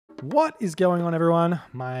What is going on, everyone?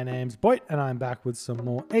 My name's Boit, and I'm back with some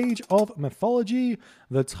more Age of Mythology.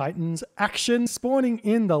 The Titans action spawning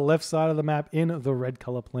in the left side of the map in the red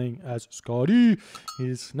color, playing as Skady.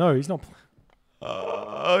 He's not.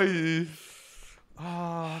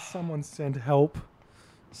 Someone send help.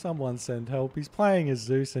 Someone send help. He's playing as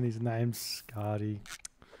Zeus, and his name's Skady.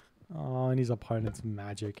 Oh, and his opponent's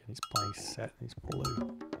Magic, and he's playing Set, and he's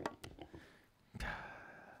blue.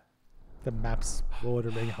 The map's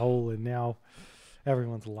bordering hole, and now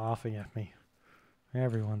everyone's laughing at me.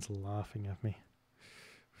 Everyone's laughing at me.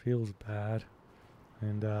 Feels bad.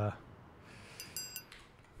 And,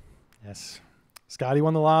 yes. Skady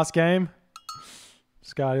won the last game.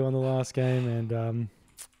 Skady won the last game, and,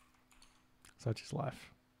 such is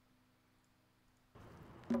life.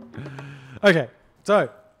 Okay, so.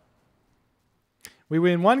 We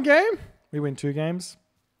win one game. We win 2 games.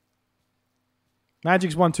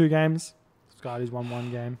 Magic's won 2 games. Skady's won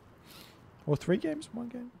 1 game. Or 3 games? 1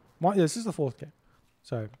 game? Yeah, this is the 4th game.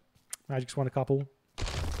 So, Magic's won a couple.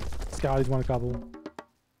 Skady's won a couple.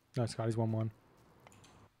 No, Skady's won 1.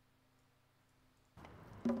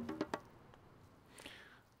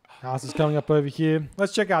 House is coming up over here.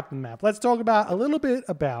 Let's check out the map. Let's talk about a little bit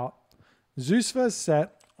about Zeus vs.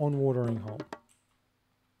 Set on Watering Hole.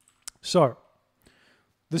 So,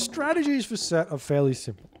 the strategies for Set are fairly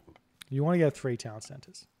simple. You want to get 3 town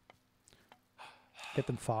centers. Get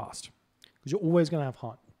them fast. Because you're always going to have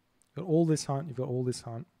hunt. You've got all this hunt, you've got all this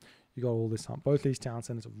hunt, you've got all this hunt. Both these town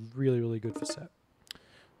centers are really, really good for Set.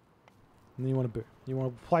 And then you want to boo. You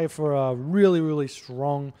want to play for a really, really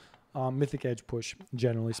strong Mythic Edge push,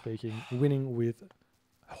 generally speaking, winning with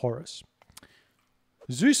Horus.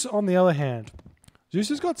 Zeus, on the other hand, Zeus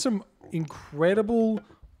has got some incredible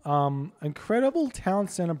town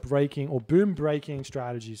center breaking or boom breaking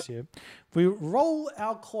strategies here. If we roll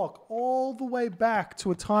our clock all the way back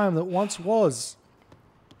to a time that once was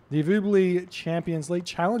the Voobly Champions League,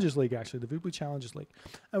 Challengers League actually, the Voobly Challengers League.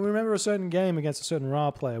 And we remember a certain game against a certain Ra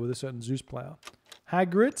player with a certain Zeus player.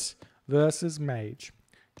 Hagrid versus Mage.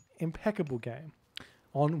 Impeccable game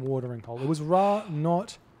on Watering Hole. It was Ra,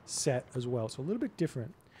 not Set as well, so a little bit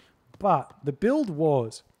different. But the build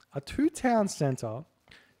was a 2 town center,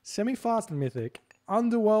 semi-fast mythic,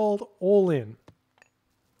 underworld, all in.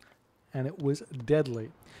 And it was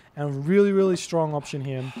deadly. And a really, really strong option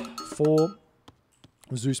here for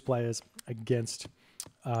Zeus players against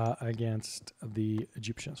the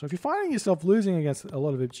Egyptians. So if you're finding yourself losing against a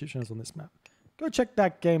lot of Egyptians on this map, go check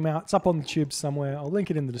that game out. It's up on the tubes somewhere. I'll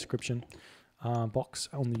link it in the description box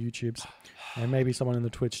on the YouTubes. And maybe someone in the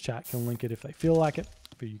Twitch chat can link it if they feel like it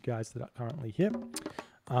for you guys that are currently here.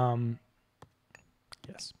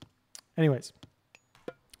 Yes. Anyways,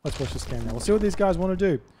 let's watch this game now. We'll see what these guys want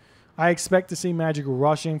to do. I expect to see Magic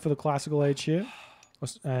rushing for the classical age here.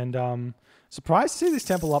 And surprised to see this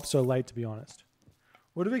temple up so late, to be honest.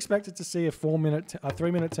 Would have expected to see a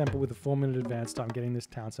 3-minute temple with a 4-minute advance time getting this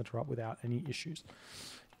town center up without any issues.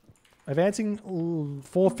 Advancing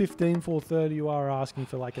 4:15, 4:30, you are asking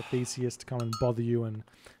for like a Theseus to come and bother you and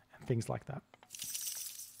things like that.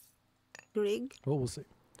 Greg. Well, we'll see.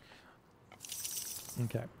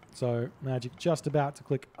 Okay, so Magic just about to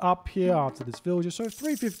click up here after this villager. So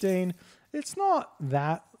 3:15, it's not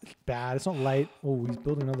that bad. It's not late. Oh, he's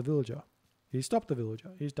building another villager. He stopped the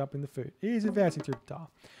villager. He's dumping the food. He's advancing through the tower.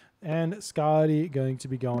 And Skady going to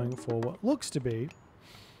be going for what looks to be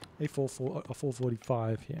a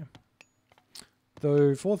 445 here.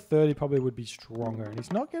 Though 430 probably would be stronger. And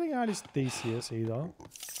he's not getting out his Theseus either.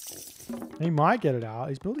 He might get it out.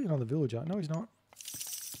 He's building another villager. No, he's not.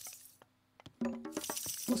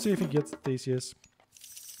 We'll see if he gets Theseus.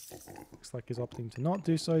 Looks like he's opting to not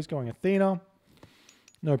do so. He's going Athena.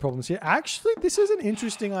 No problems here. Actually, this is an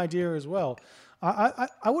interesting idea as well. I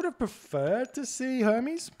would have preferred to see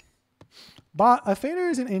Hermes. But Athena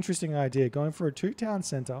is an interesting idea. Going for a 2 town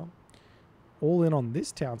center. All in on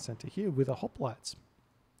this town center here with a Hoplites.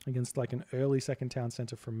 Against like an early 2nd town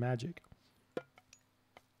center from Magic.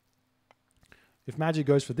 If Magic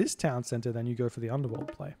goes for this town center, then you go for the Underworld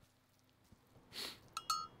play.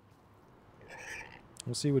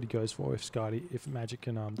 We'll see what he goes for if Magic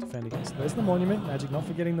can defend against it. There's the monument. Magic not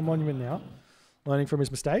forgetting the monument now. Learning from his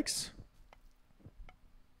mistakes.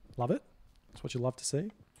 Love it. That's what you love to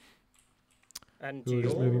see. And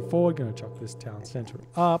Just moving forward. Going to chuck this town center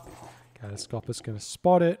up. Catastropus going to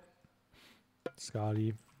spot it.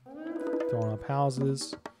 Skady throwing up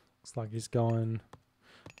houses. Looks like he's going...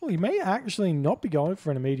 Well, he may actually not be going for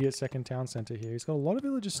an immediate 2nd town center here. He's got a lot of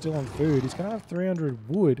villagers still on food. He's going to have 300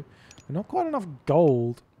 wood, but not quite enough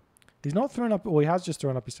gold. He's not thrown up... Well, he has just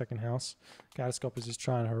thrown up his 2nd house. Catastropus is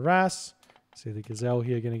trying to harass. See the gazelle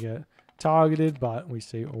here going to get targeted, but we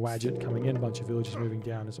see Wadget coming in. A bunch of villagers moving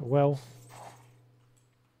down as well.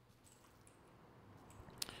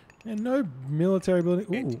 And no military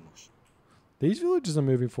building. Ooh. These villagers are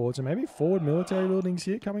moving forward, so maybe forward military buildings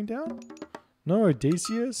here coming down. No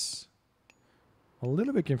Odysseus. A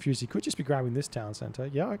little bit confused. He could just be grabbing this town center.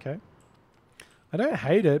 Yeah, okay. I don't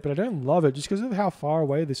hate it, but I don't love it just because of how far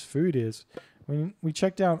away this food is. When we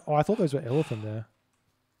check down... Oh, I thought those were elephant there.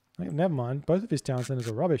 Never mind. Both of his town centers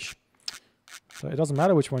are rubbish. So it doesn't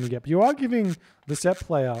matter which one you get. But you are giving the set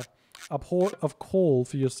player a port of call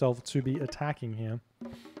for yourself to be attacking here.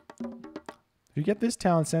 If you get this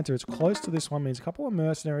town center, it's close to this one. Means a couple of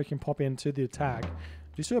mercenaries can pop into the attack.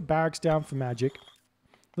 You see a barracks down for Magic.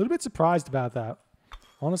 A little bit surprised about that.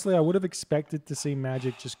 Honestly, I would have expected to see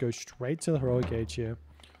Magic just go straight to the heroic age here.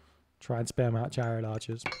 Try and spam out chariot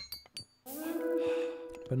archers.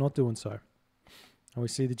 But not doing so. And we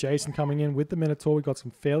see the Jason coming in with the Minotaur. We've got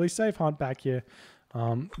some fairly safe hunt back here.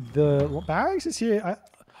 The barracks is here.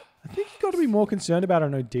 I think you've got to be more concerned about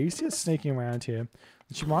an Odysseus sneaking around here.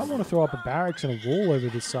 And she might want to throw up a barracks and a wall over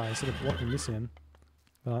this side instead of blocking this in.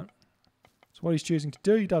 But that's what he's choosing to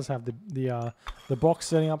do. He does have the box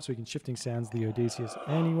setting up so he can shifting sands the Odysseus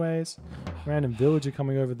anyways. Random villager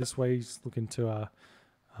coming over this way. He's looking to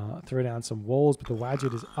throw down some walls, but the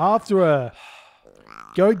Wadget is after her.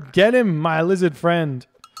 Go get him, my lizard friend.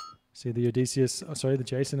 See the Odysseus, the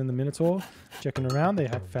Jason and the Minotaur checking around. They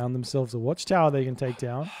have found themselves a watchtower they can take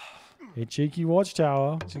down. A cheeky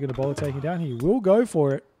watchtower. Is he going to bother taking down? He will go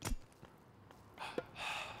for it.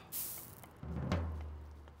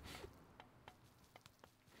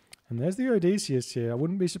 And there's the Odysseus here. I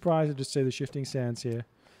wouldn't be surprised to just see the shifting sands here.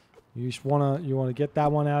 You just wanna get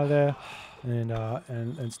that one out of there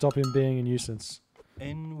and stop him being a nuisance.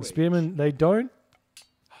 The spearmen, they don't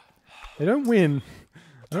win.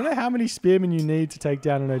 I don't know how many spearmen you need to take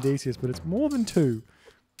down an Odysseus, but it's more than 2.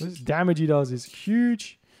 This damage he does is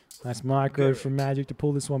huge. Nice micro from Magic to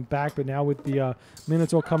pull this one back, but now with the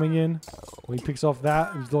Minotaur coming in, he picks off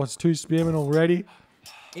that. He's lost 2 spearmen already.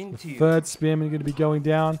 The third spearman going to be going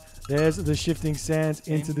down. There's the shifting sands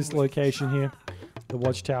into this location here. The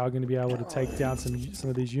watchtower going to be able to take down some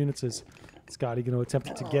of these units as Skady going to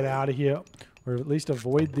attempt to get out of here, or at least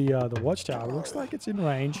avoid the watchtower. It looks like it's in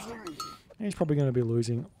range. And he's probably going to be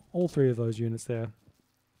losing all 3 of those units there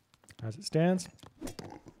as it stands.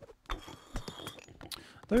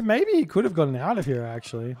 Though maybe he could have gotten out of here,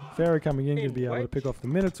 actually. Pharaoh coming in, going to be able to pick off the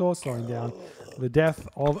Minotaur, slowing down the death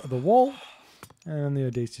of the wall. And the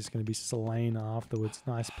Odysseus going to be slain afterwards.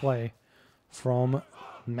 Nice play from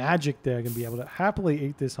Magic there. Going to be able to happily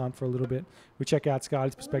eat this hunt for a little bit. We check out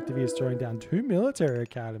Skady's perspective. He is throwing down 2 military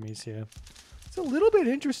academies here. It's a little bit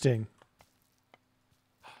interesting.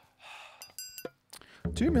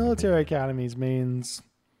 2 military academies means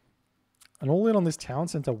an all-in on this town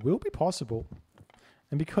center will be possible.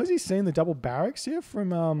 And because he's seen the double barracks here from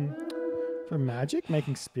Magic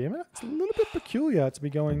making spearmen, it's a little bit peculiar to be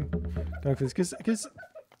going for this. Because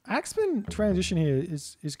Axeman transition here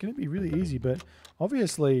is going to be really easy, but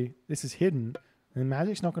obviously this is hidden, and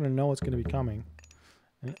Magic's not going to know what's going to be coming.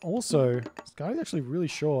 And also, this guy's actually really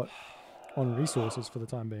short on resources for the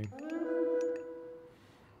time being.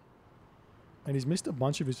 And he's missed a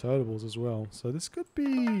bunch of his herdables as well. So this could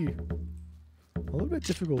be a little bit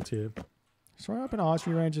difficult here. He's throwing up an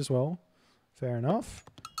archery range as well. Fair enough.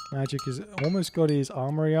 Magic has almost got his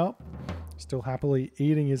armory up. Still happily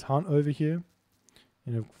eating his hunt over here.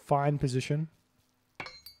 In a fine position.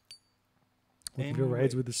 Looking for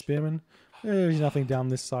raids with the spearmen. There's nothing down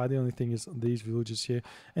this side. The only thing is these villagers here.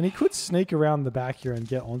 And he could sneak around the back here and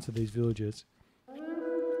get onto these villagers.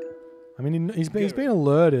 I mean, he's been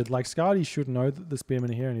alerted. Like, Skady should know that the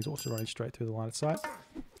spearmen are here, and he's also running straight through the line of sight.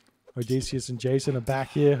 Odysseus and Jason are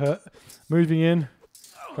back here, moving in.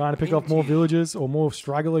 Trying to pick off more villagers or more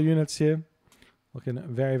straggler units here. Looking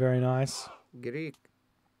very, very nice. Greek.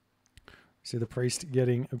 See the priest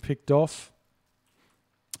getting picked off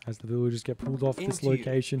as the villagers get pulled off this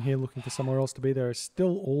location here, looking for somewhere else to be. There is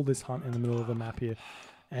still all this hunt in the middle of the map here,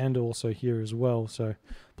 and also here as well. So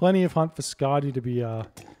plenty of hunt for Skady to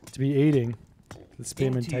be eating. The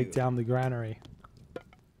spearmen take down the granary.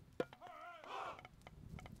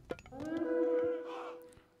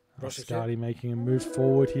 Skady making a move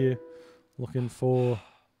forward here, looking for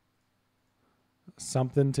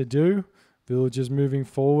something to do. Villagers moving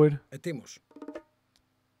forward.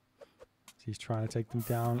 He's trying to take them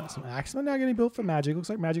down. Some axemen now getting built for Magic. Looks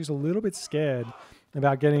like Magic's a little bit scared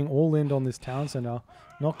about getting all in on this town center.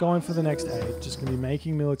 Not going for the next aid. Just going to be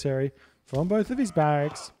making military from both of his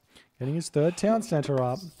barracks. Getting his 3rd town center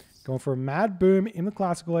up. Going for a mad boom in the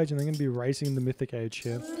classical age, and they're going to be racing the mythic age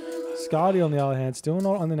here. Skady, on the other hand, still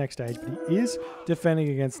not on the next age, but he is defending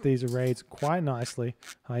against these raids quite nicely.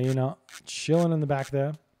 Hyena chilling in the back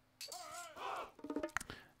there.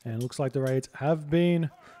 And it looks like the raids have been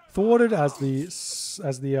thwarted as the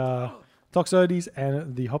Toxotes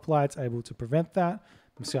and the Hoplites able to prevent that.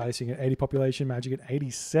 Skady seeing an 80 population, Magic at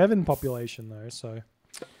 87 population though, so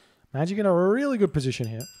Magic in a really good position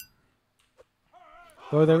here.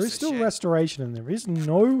 Though there is still restoration and there is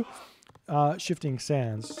no shifting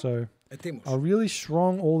sands, so a really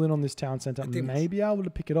strong all-in on this town center may be able to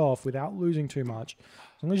pick it off without losing too much.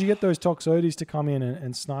 As long as you get those Toxotes to come in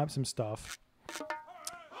and snipe some stuff.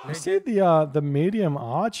 I see the medium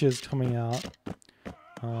archers coming out.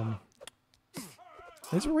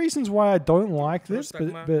 There's reasons why I don't like this,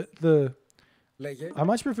 but I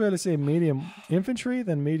much prefer to see medium infantry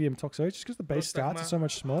than medium Toxotes, just because the base stats are so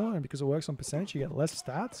much smaller, and because it works on percentage, you get less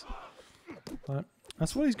stats. But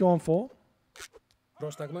that's what he's going for.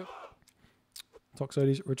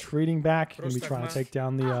 Toxotes retreating back. Going to be trying to take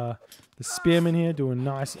down the spearman here. Doing a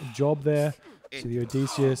nice job there. So the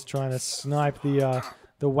Odysseus trying to snipe the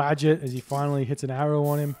Wadget as he finally hits an arrow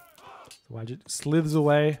on him. The Wadget slithers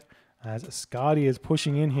away as Skady is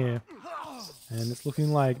pushing in here. And it's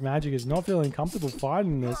looking like Magic is not feeling comfortable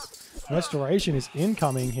fighting this. Restoration is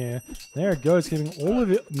incoming here. There it goes, keeping all of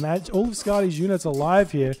Skady's units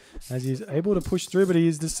alive here as he's able to push through, but he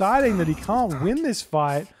is deciding that he can't win this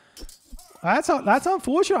fight. That's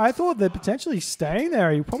unfortunate. I thought that potentially staying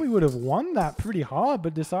there, he probably would have won that pretty hard,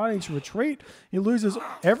 but deciding to retreat, he loses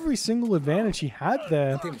every single advantage he had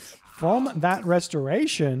there from that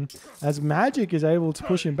restoration as Magic is able to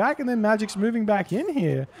push him back, and then Magic's moving back in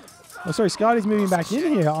here. Oh, sorry, Skady's moving back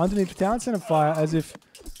in here underneath the town center fire as if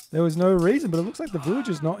there was no reason, but it looks like the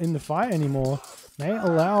villager's not in the fight anymore. May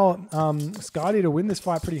allow Skady to win this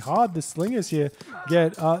fight pretty hard. The slingers here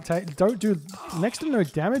don't do next to no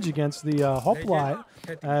damage against the hoplite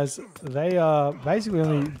as they are basically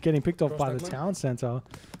only getting picked off by the town center,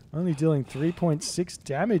 only dealing 3.6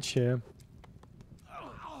 damage here.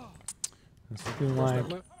 It's looking like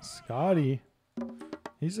Skady,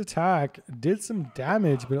 his attack did some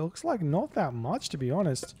damage, but it looks like not that much, to be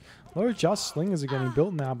honest. Though just slingers are getting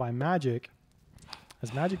built now by Magic.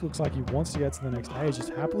 As Magic looks like he wants to get to the next age, he's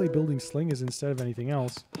happily building slingers instead of anything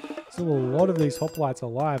else. Still a lot of these hoplites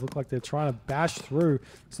alive. Look like they're trying to bash through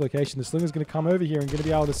this location. The slinger's going to come over here and going to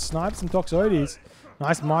be able to snipe some Toxotes.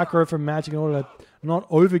 Nice micro from Magic in order to not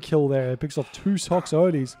overkill there. It picks off 2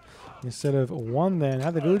 Toxotes instead of 1 there. Now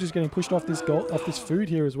the villager's getting pushed off this food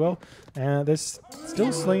here as well. And there's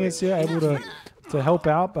still slingers here able to help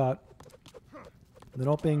out, but they're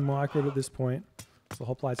not being microed at this point. So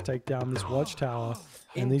the hoplites take down this watchtower,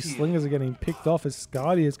 and these slingers are getting picked off as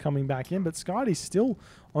Skady is coming back in, but Skady's still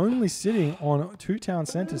only sitting on 2 town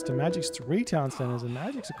centers to Magic's 3 town centers, and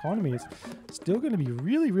Magic's economy is still going to be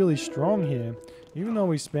really, really strong here. Even though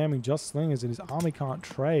he's spamming just slingers and his army can't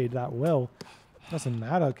trade that well, it doesn't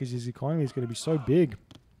matter because his economy is going to be so big.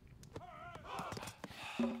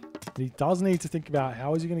 But he does need to think about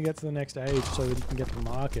how is he going to get to the next age so that he can get to the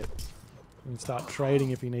market. And start trading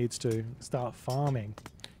if he needs to. Start farming.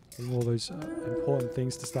 Getting all those important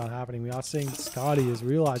things to start happening. We are seeing Skady has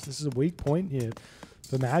realized this is a weak point here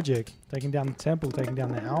for Magic. Taking down the temple, taking down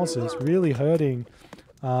the houses. Really hurting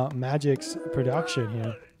Magic's production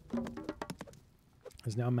here.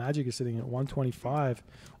 As now Magic is sitting at 125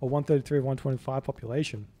 or 133 of 125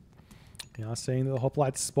 population. We are seeing that the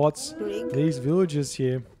hoplite spots these villages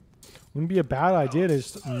here. Wouldn't be a bad idea to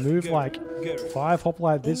just move like 5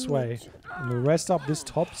 hoplite this way and the rest up this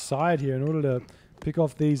top side here in order to pick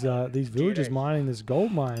off these villagers mining this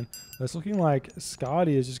gold mine. It's looking like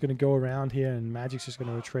Skady is just going to go around here and Magic's just going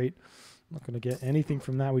to retreat. Not going to get anything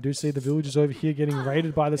from that. We do see the villagers over here getting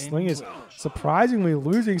raided by the slingers. Surprisingly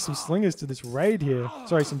losing some slingers to this raid here.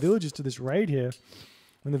 Sorry, some villagers to this raid here.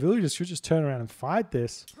 When the villagers should just turn around and fight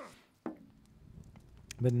this.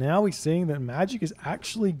 But now we're seeing that Magic is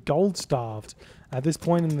actually gold starved at this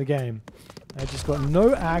point in the game. They've just got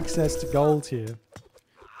no access to gold here.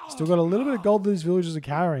 Still got a little bit of gold these villagers are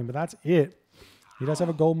carrying, but that's it. He does have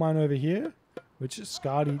a gold mine over here, which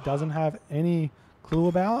Skady doesn't have any clue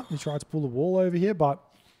about. He tried to pull the wall over here, but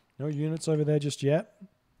no units over there just yet.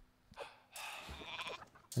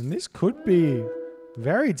 And this could be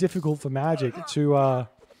very difficult for Magic to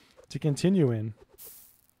continue in.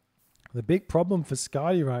 The big problem for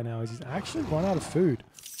Skady right now is he's actually run out of food.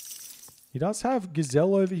 He does have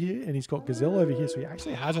Gazelle over here, and he's got Gazelle over here, so he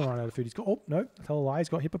actually hasn't run out of food. He's got, oh, no, tell a lie, he's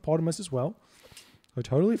got Hippopotamus as well. So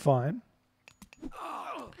totally fine.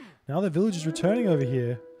 Now the village is returning over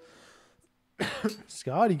here.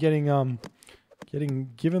 Skady getting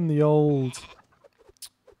given the old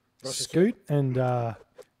scoot and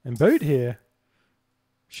boot here.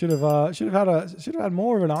 Should have had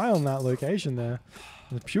more of an eye on that location there.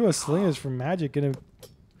 The pure slingers from Magic going to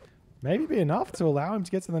maybe be enough to allow him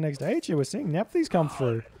to get to the next stage here. We're seeing Nephthys come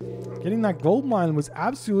through. Getting that gold mine was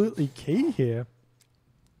absolutely key here.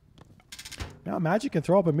 Now Magic can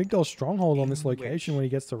throw up a Migdol stronghold on this location when he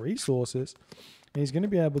gets the resources. And he's going to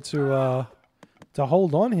be able to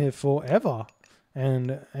hold on here forever.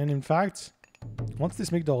 And in fact, once this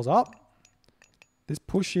Migdol's up, this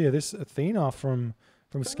push here, this Athena from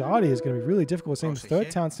Skady is going to be really difficult. We're seeing the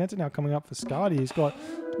third town center now coming up for Skady. He's got,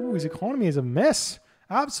 his economy is a mess.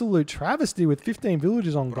 Absolute travesty with 15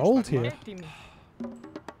 villages on gold here.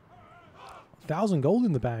 1,000 gold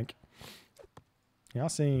in the bank. Now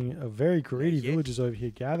seeing a very greedy villagers over here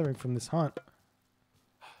gathering from this hunt.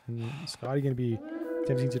 And Skady going to be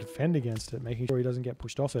attempting to defend against it, making sure he doesn't get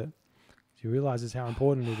pushed off it. He realizes how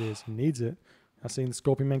important it is. He needs it. Now seeing the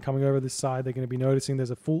Scorpion Men coming over this side, they're going to be noticing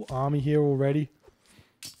there's a full army here already.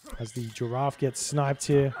 As the giraffe gets sniped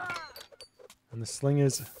here. And the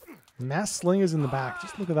slingers, mass slingers in the back.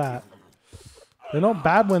 Just look at that. They're not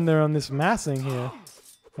bad when they're on this massing here.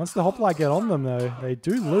 Once the hoplite get on them though, they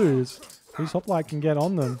do lose. These hoplite can get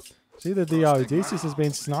on them. See that the Odysseus has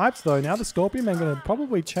been sniped though. Now the Scorpion Men are going to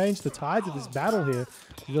probably change the tides of this battle here.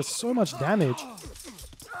 He does so much damage.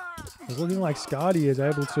 It's looking like Skady is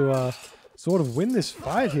able to sort of win this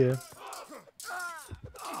fight here.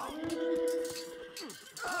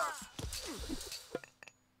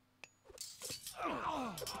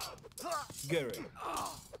 Gary.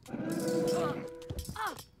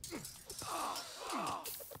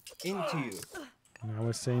 Into you. Now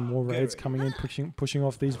we're seeing more raids coming in, pushing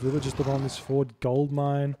off these villagers that are on this Ford gold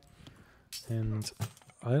mine. And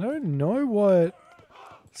I don't know what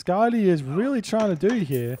Skady is really trying to do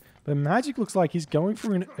here, but Magic looks like he's going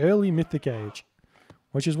for an early Mythic Age,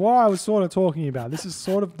 which is what I was sort of talking about. This is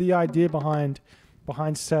sort of the idea behind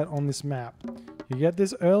set on this map. You get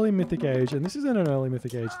this early Mythic Age, and this isn't an early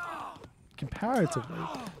Mythic Age comparatively,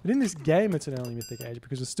 but in this game it's an early Mythic Age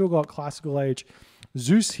because we've still got Classical Age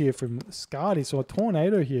Zeus here from Skady, so a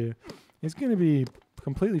Tornado here is going to be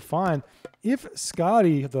completely fine. If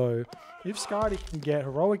Skady can get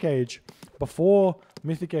Heroic Age before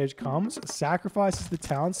Mythic Age comes, sacrifices the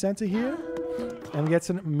town center here, and gets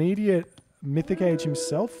an immediate Mythic Age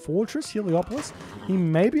himself, Fortress, Heliopolis, he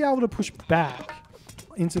may be able to push back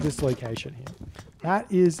into this location here.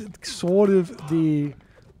 That is sort of the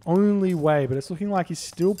only way, but it's looking like he's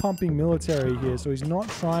still pumping military here, so he's not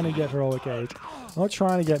trying to get Heroic Age, not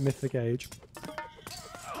trying to get Mythic Age.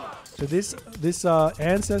 So this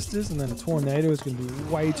Ancestors and then a Tornado is going to be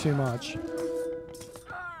way too much.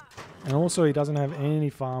 And also he doesn't have any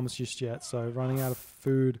farms just yet, so running out of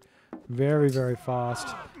food very, very fast.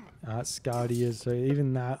 Skady is, so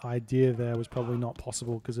even that idea there was probably not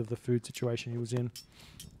possible because of the food situation he was in.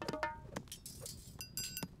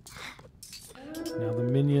 Now the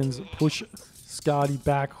minions push Skady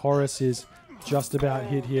back. Horus is just about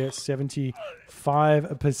hit here,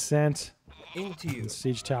 75%. And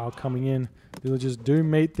siege tower coming in. Villagers do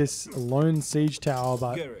meet this lone siege tower,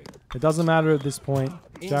 but it doesn't matter at this point.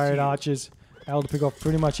 Chariot archers able to pick off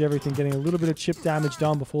pretty much everything, getting a little bit of chip damage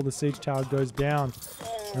done before the siege tower goes down.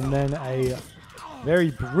 And then a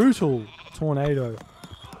very brutal tornado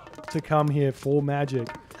to come here for Magic.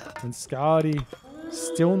 And Skady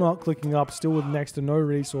still not clicking up, still with next to no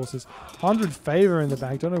resources. 100 favor in the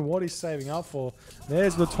bank. Don't know what he's saving up for.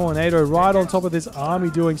 There's the tornado right on top of this army,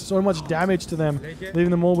 doing so much damage to them,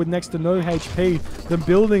 leaving them all with next to no HP. The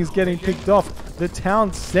buildings getting picked off. The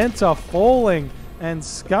town center falling. And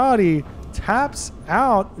Skady taps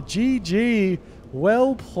out. GG.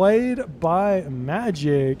 Well played by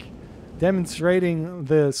Magic. Demonstrating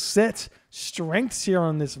the set strengths here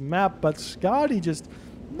on this map. But Skady just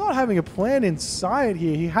not having a plan in sight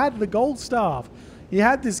here. He had the gold staff. He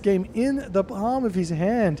had this game in the palm of his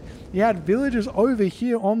hand. He had villagers over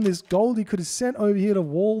here on this gold. He could have sent over here to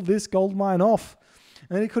wall this gold mine off.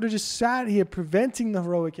 And he could have just sat here preventing the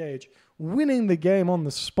Heroic Age, winning the game on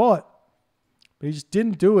the spot. But he just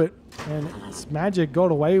didn't do it. And Magic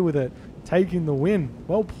got away with it, taking the win.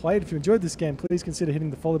 Well played. If you enjoyed this game, please consider hitting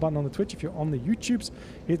the follow button on the Twitch. If you're on the YouTubes,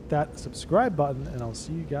 hit that subscribe button. And I'll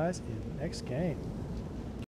see you guys in the next game.